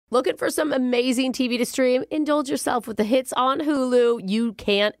Looking for some amazing TV to stream? Indulge yourself with the hits on Hulu you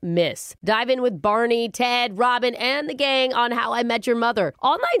can't miss. Dive in with Barney, Ted, Robin, and the gang on How I Met Your Mother.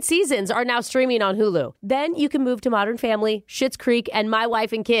 All 9 seasons are now streaming on Hulu. Then you can move to Modern Family, Schitt's Creek, and My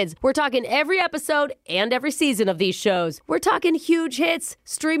Wife and Kids. We're talking every episode and every season of these shows. We're talking huge hits,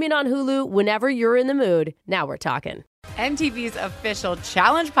 streaming on Hulu whenever you're in the mood. Now we're talking. MTV's official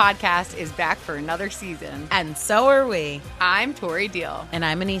Challenge podcast is back for another season. And so are we. I'm Tori Deal. And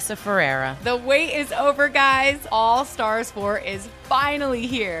I'm Anissa Ferreira. The wait is over, guys. All Stars 4 is finally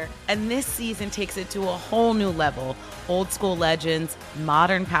here. And this season takes it to a whole new level. Old school legends,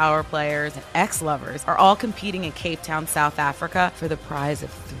 modern power players, and ex-lovers are all competing in Cape Town, South Africa for the prize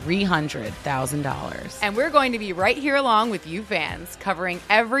of $300,000. And we're going to be right here along with you fans, covering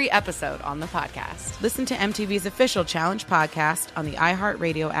every episode on the podcast. Listen to MTV's official Challenge podcast on the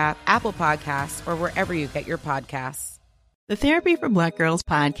iHeartRadio app, Apple Podcasts, or wherever you get your podcasts. The Therapy for Black Girls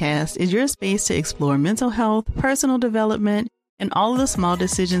podcast is your space to explore mental health, personal development, and all of the small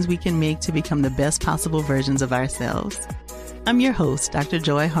decisions we can make to become the best possible versions of ourselves. I'm your host, Dr.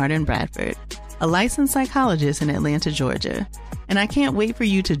 Joy Harden Bradford, a licensed psychologist in Atlanta, Georgia, and I can't wait for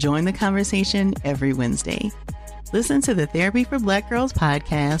you to join the conversation every Wednesday. Listen to the Therapy for Black Girls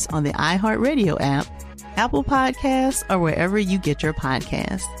podcast on the iHeartRadio app, Apple Podcasts, or wherever you get your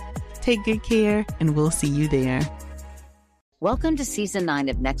podcasts. Take good care, and we'll see you there. Welcome to Season 9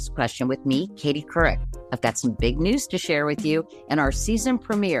 of Next Question with me, Katie Couric. I've got some big news to share with you in our season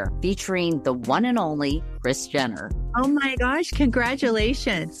premiere featuring the one and only Kris Jenner. Oh my gosh,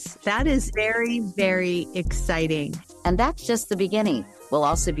 congratulations. That is very, very exciting. And that's just the beginning. We'll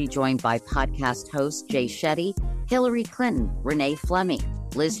also be joined by podcast host Jay Shetty, Hillary Clinton, Renee Fleming,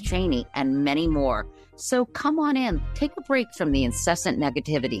 Liz Cheney, and many more. So come on in, take a break from the incessant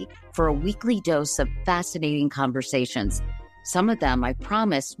negativity for a weekly dose of fascinating conversations. Some of them, I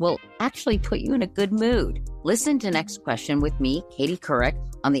promise, will actually put you in a good mood. Listen to Next Question with me, Katie Couric,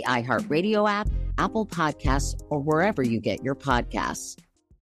 on the iHeartRadio app, Apple Podcasts, or wherever you get your podcasts.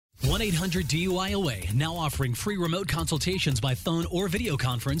 1-800-DUI-AWAY, now offering free remote consultations by phone or video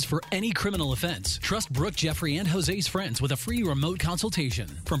conference for any criminal offense. Trust Brooke, Jeffrey, and Jose's friends with a free remote consultation.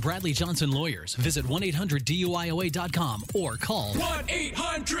 From Bradley Johnson Lawyers, visit 1-800-DUI-AWAY.com or call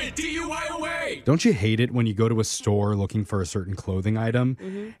 1-800-DUI-AWAY. Don't you hate it when you go to a store looking for a certain clothing item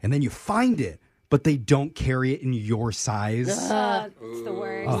and then you find it, but they don't carry it in your size? It's the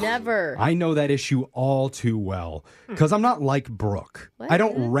worst. Never. I know that issue all too well because I'm not like Brooke. What? I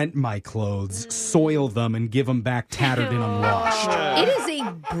don't rent my clothes, soil them, and give them back tattered and unwashed. It is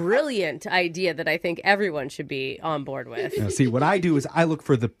a brilliant idea that I think everyone should be on board with. Now, see, what I do is I look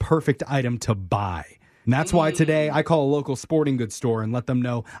for the perfect item to buy. And that's why today I call a local sporting goods store and let them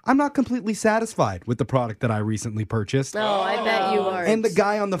know I'm not completely satisfied with the product that I recently purchased. Oh, I bet you are. And the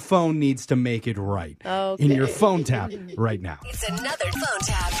guy on the phone needs to make it right. Okay. In your phone tap right now. It's another phone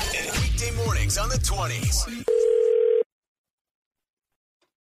tap. Weekday mornings on the 20s.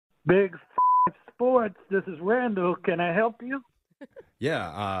 Big Sports, this is Randall. Can I help you?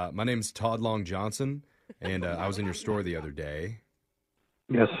 Yeah, my name's Todd Long Johnson, and I was in your store the other day.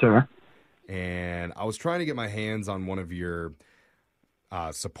 Yes, sir. And I was trying to get my hands on one of your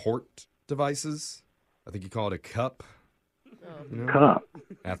support devices. I think you call it a cup. You know? Cup.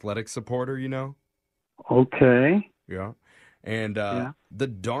 Athletic supporter, you know? Okay. Yeah. And the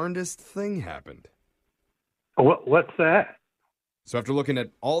darndest thing happened. What's that? So after looking at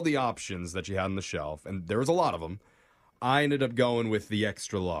all the options that you had on the shelf, and there was a lot of them, I ended up going with the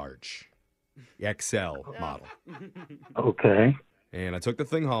extra large, XL model. Okay. And I took the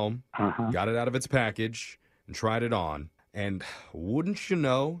thing home, got it out of its package, and tried it on. And wouldn't you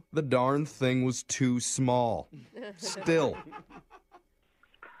know, the darn thing was too small. Still.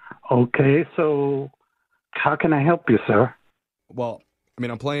 Okay, so how can I help you, sir? Well, I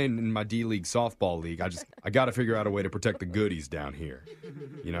mean, I'm playing in my D-League softball league. I got to figure out a way to protect the goodies down here,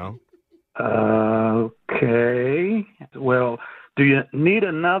 you know? Okay. Well, do you need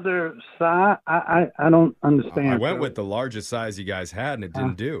another size? I don't understand. I went with the largest size you guys had, and it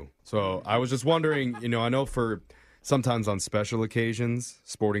didn't do. So I was just wondering, you know, I know for sometimes on special occasions,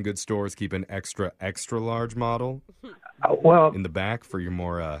 sporting goods stores keep an extra large model in the back for your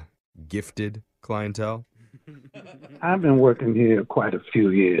more gifted clientele. I've been working here quite a few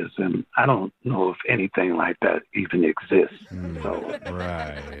years, and I don't know if anything like that even exists. So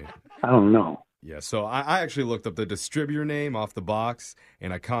Right. I don't know. Yeah, so I actually looked up the distributor name off the box,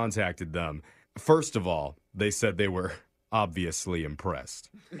 and I contacted them. First of all, they said they were obviously impressed.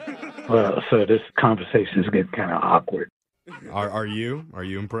 Well, so this conversation is getting kind of awkward. Are you? Are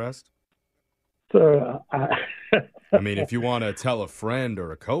you impressed? Sir, I mean, if you want to tell a friend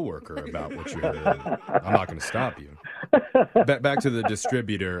or a coworker about what you heard, I'm not going to stop you. Back to the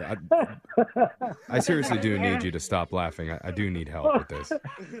distributor. I seriously do need you to stop laughing. I do need help with this.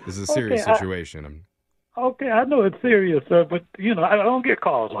 This is a serious situation. Okay, I know it's serious, sir, but, I don't get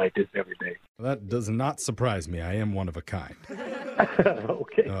calls like this every day. Well, that does not surprise me. I am one of a kind.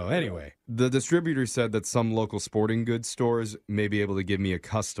 Okay. Anyway, the distributor said that some local sporting goods stores may be able to give me a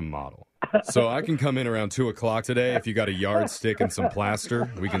custom model. So I can come in around 2 o'clock today. If you got a yardstick and some plaster,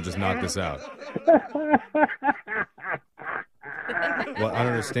 we can just knock this out. Well, I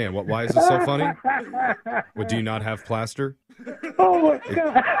don't understand. Why is this so funny? What, do you not have plaster? Oh, my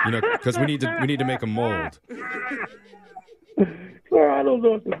God. Because we need to make a mold. Sir, I don't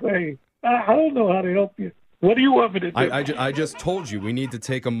know what to say. I don't know how to help you. What do you want me to do? I just told you we need to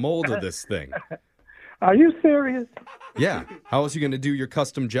take a mold of this thing. Are you serious? Yeah. How else are you going to do your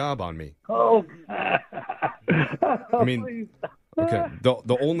custom job on me? Oh, I mean, okay.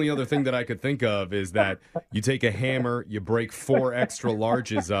 The only other thing that I could think of is that you take a hammer, you break 4 extra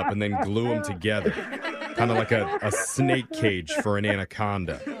larges up, and then glue them together. Kind of like a snake cage for an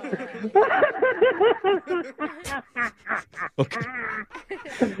anaconda. Okay.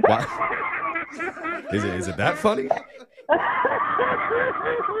 Why? Is it that funny?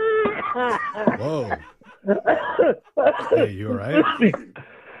 Whoa. Hey, you all right?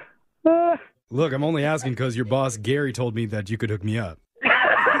 Look, I'm only asking because your boss, Gary, told me that you could hook me up.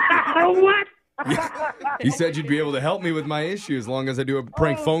 What? You said you'd be able to help me with my issue as long as I do a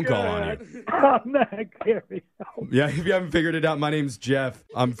prank phone call on you. I'm not Gary. Yeah, if you haven't figured it out, my name's Jeff.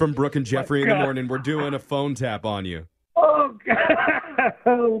 I'm from Brooke and Jeffrey in the morning. We're doing a phone tap on you. Oh, God.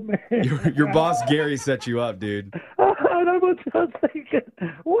 Oh, man. Your boss, Gary, set you up, dude. And I was just thinking,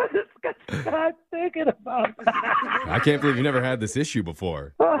 what is God thinking about? I can't believe you never had this issue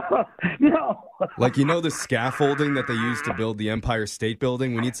before. No. Like, the scaffolding that they used to build the Empire State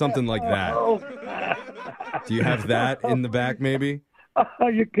Building? We need something like that. Oh, do you have that in the back, maybe?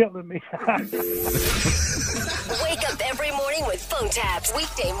 You're killing me. Wake up every morning with phone taps.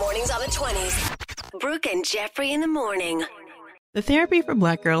 Weekday mornings on the 20s. Brooke and Jeffrey in the morning. The Therapy for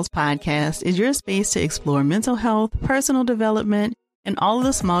Black Girls podcast is your space to explore mental health, personal development, and all of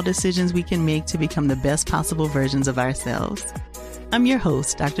the small decisions we can make to become the best possible versions of ourselves. I'm your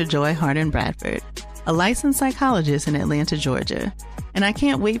host, Dr. Joy Harden Bradford, a licensed psychologist in Atlanta, Georgia, and I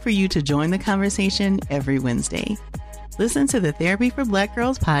can't wait for you to join the conversation every Wednesday. Listen to the Therapy for Black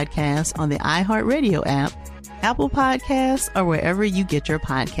Girls podcast on the iHeartRadio app, Apple Podcasts, or wherever you get your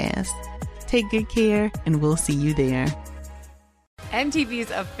podcasts. Take good care, and we'll see you there.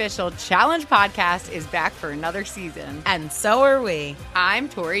 MTV's official Challenge podcast is back for another season. And so are we. I'm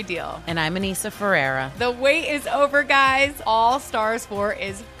Tori Deal. And I'm Anissa Ferreira. The wait is over, guys. All Stars 4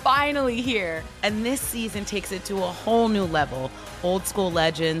 is finally here. And this season takes it to a whole new level. Old school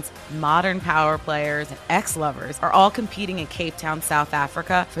legends, modern power players, and ex-lovers are all competing in Cape Town, South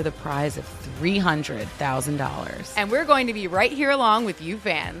Africa for the prize of $300,000. And we're going to be right here along with you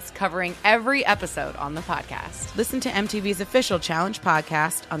fans, covering every episode on the podcast. Listen to MTV's official Challenge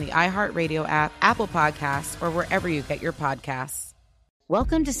podcast on the iHeartRadio app, Apple Podcasts, or wherever you get your podcasts.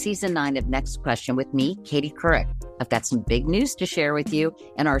 Welcome to Season 9 of Next Question with me, Katie Couric. I've got some big news to share with you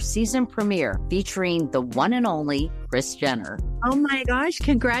in our season premiere featuring the one and only Kris Jenner. Oh my gosh,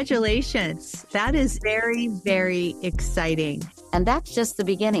 congratulations. That is very, very exciting. And that's just the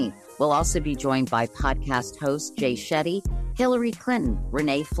beginning. We'll also be joined by podcast host Jay Shetty, Hillary Clinton,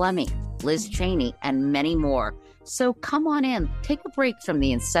 Renee Fleming, Liz Cheney, and many more. So come on in, take a break from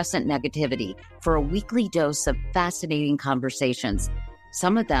the incessant negativity for a weekly dose of fascinating conversations.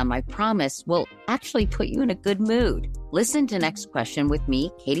 Some of them, I promise, will actually put you in a good mood. Listen to Next Question with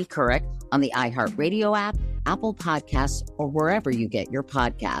me, Katie Couric, on the iHeartRadio app, Apple Podcasts, or wherever you get your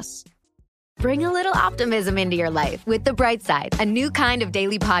podcasts. Bring a little optimism into your life with The Bright Side, a new kind of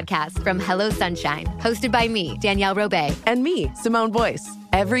daily podcast from Hello Sunshine, hosted by me, Danielle Robay. And me, Simone Boyce.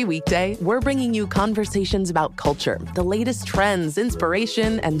 Every weekday, we're bringing you conversations about culture, the latest trends,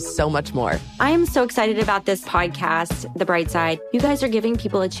 inspiration, and so much more. I am so excited about this podcast, The Bright Side. You guys are giving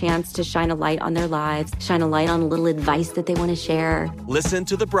people a chance to shine a light on their lives, shine a light on a little advice that they want to share. Listen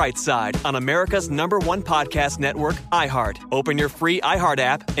to The Bright Side on America's #1 podcast network, iHeart. Open your free iHeart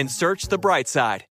app and search The Bright Side.